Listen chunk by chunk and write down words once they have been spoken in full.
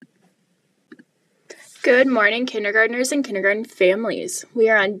Good morning, kindergartners and kindergarten families. We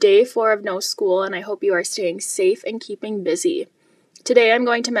are on day 4 of no school, and I hope you are staying safe and keeping busy. Today I'm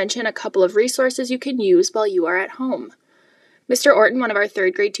going to mention a couple of resources you can use while you are at home. Mr. Orton, one of our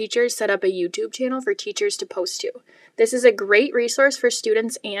 3rd grade teachers, set up a YouTube channel for teachers to post to. This is a great resource for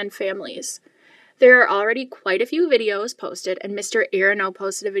students and families. There are already quite a few videos posted, and Mr. Arano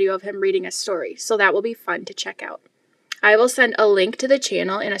posted a video of him reading a story, so that will be fun to check out. I will send a link to the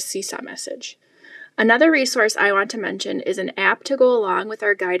channel in a Seesaw message. Another resource I want to mention is an app to go along with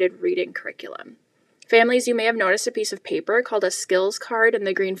our guided reading curriculum. Families, you may have noticed a piece of paper called a skills card in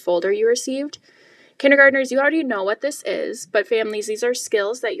the green folder you received. Kindergartners, you already know what this is, but families, these are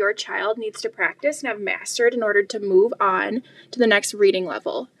skills that your child needs to practice and have mastered in order to move on to the next reading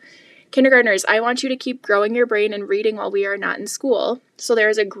level. Kindergartners, I want you to keep growing your brain and reading while we are not in school, so there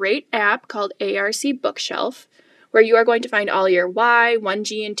is a great app called ARC Bookshelf, where you are going to find all your Y,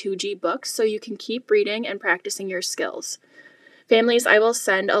 1G, and 2G books so you can keep reading and practicing your skills. Families, I will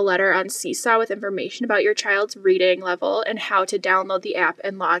send a letter on Seesaw with information about your child's reading level and how to download the app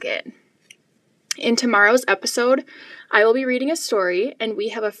and log in. In tomorrow's episode, I will be reading a story, and we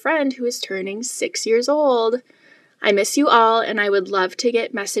have a friend who is turning 6 years old. I miss you all, and I would love to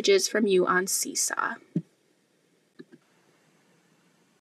get messages from you on Seesaw.